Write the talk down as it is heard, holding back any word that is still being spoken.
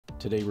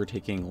Today we're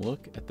taking a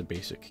look at the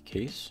basic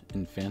case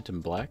in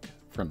Phantom Black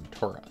from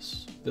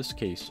Torras. This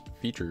case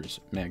features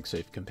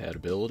MagSafe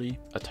compatibility,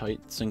 a tight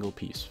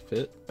single-piece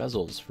fit,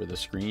 bezels for the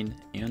screen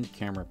and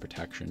camera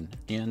protection,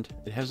 and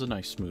it has a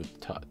nice smooth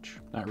touch.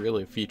 Not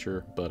really a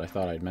feature, but I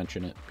thought I'd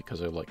mention it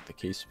because I like the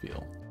case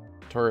feel.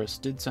 Torras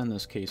did send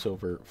this case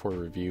over for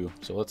review,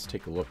 so let's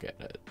take a look at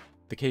it.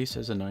 The case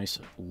has a nice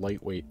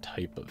lightweight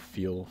type of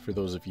feel for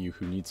those of you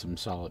who need some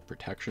solid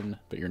protection,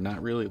 but you're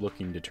not really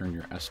looking to turn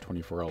your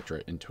S24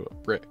 Ultra into a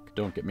brick.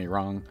 Don't get me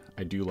wrong,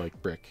 I do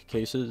like brick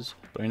cases,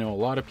 but I know a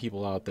lot of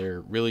people out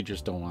there really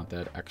just don't want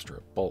that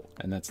extra bulk,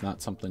 and that's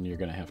not something you're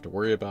going to have to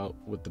worry about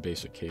with the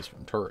basic case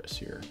from Torras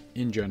here.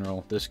 In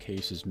general, this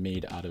case is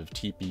made out of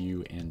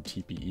TPU and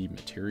TPE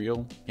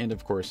material, and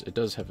of course it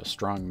does have a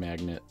strong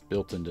magnet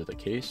built into the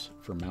case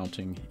for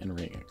mounting and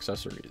ring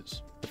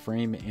accessories. The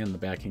frame and the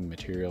backing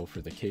material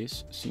for the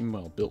case seem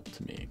well built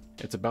to me.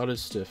 It's about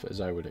as stiff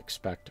as I would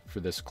expect for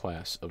this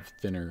class of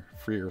thinner,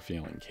 freer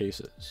feeling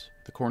cases.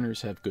 The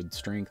corners have good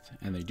strength,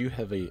 and they do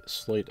have a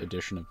slight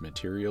addition of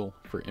material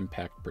for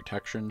impact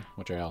protection,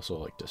 which I also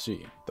like to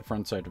see. The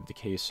front side of the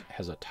case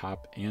has a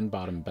top and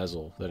bottom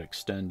bezel that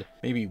extend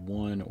maybe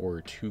 1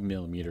 or 2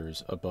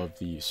 millimeters above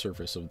the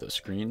surface of the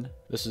screen.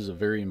 This is a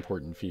very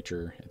important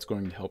feature. It's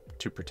going to help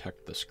to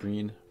protect the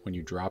screen when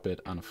you drop it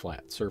on a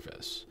flat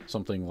surface,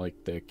 something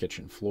like the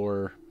kitchen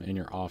floor, in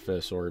your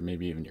office, or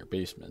maybe even your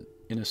basement.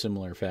 In a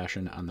similar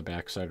fashion on the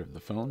back side of the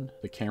phone,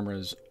 the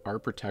cameras are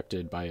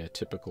protected by a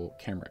typical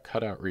camera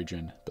cutout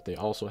region, but they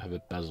also have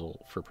a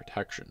bezel for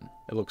protection.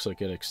 It looks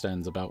like it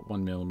extends about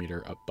 1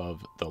 millimeter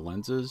above the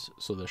lenses,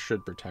 so this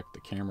should protect the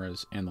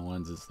cameras and the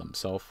lenses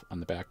themselves on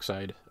the back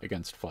side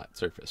against flat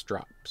surface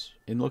drops.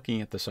 In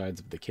looking at the sides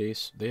of the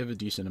case, they have a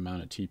decent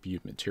amount of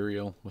TPU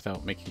material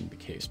without making the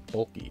case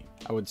bulky.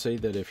 I would say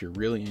that if you're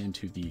really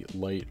into the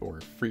light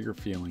or freer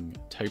feeling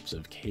types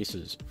of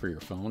cases for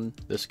your phone,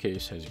 this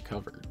case has you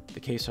covered. The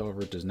case,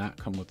 however, does not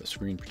come with a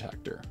screen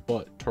protector,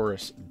 but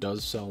Torras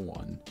does sell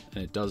one,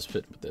 and it does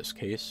fit with this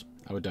case.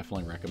 I would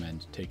definitely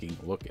recommend taking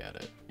a look at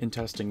it. In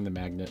testing the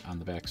magnet on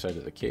the back side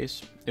of the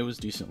case, it was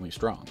decently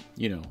strong.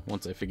 You know,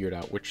 once I figured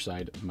out which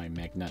side of my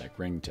magnetic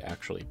ring to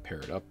actually pair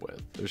it up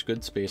with. There's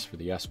good space for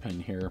the S Pen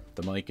here.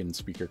 The mic and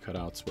speaker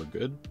cutouts were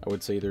good. I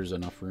would say there's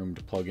enough room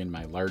to plug in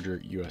my larger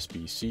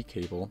USB-C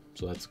cable,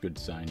 so that's good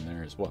design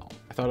there as well.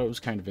 I thought it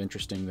was kind of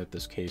interesting that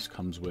this case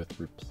comes with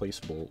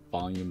replaceable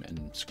volume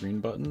and screen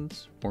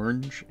buttons,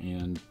 orange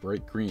and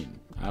bright green.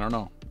 I don't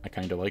know. I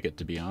kind of like it,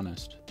 to be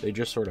honest. They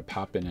just sort of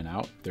pop in and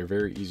out. They're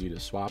very easy to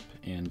swap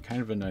and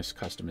kind of a nice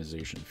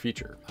customization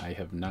feature. I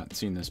have not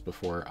seen this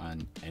before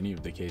on any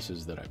of the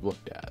cases that I've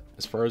looked at.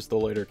 As far as the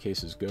lighter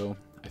cases go,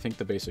 I think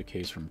the basic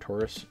case from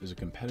Torras is a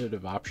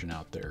competitive option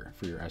out there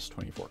for your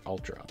S24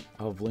 Ultra.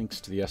 I'll have links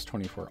to the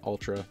S24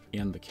 Ultra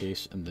and the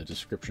case in the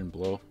description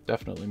below.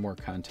 Definitely more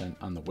content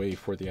on the way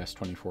for the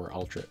S24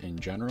 Ultra in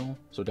general,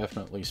 so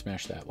definitely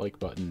smash that like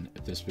button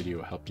if this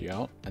video helped you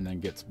out, and then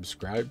get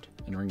subscribed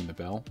and ring the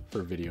bell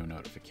for video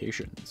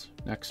notifications.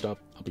 Next up,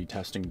 I'll be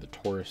testing the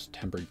Torras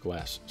tempered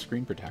glass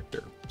screen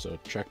protector, so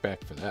check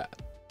back for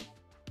that.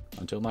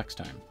 Until next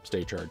time,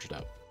 stay charged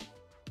up.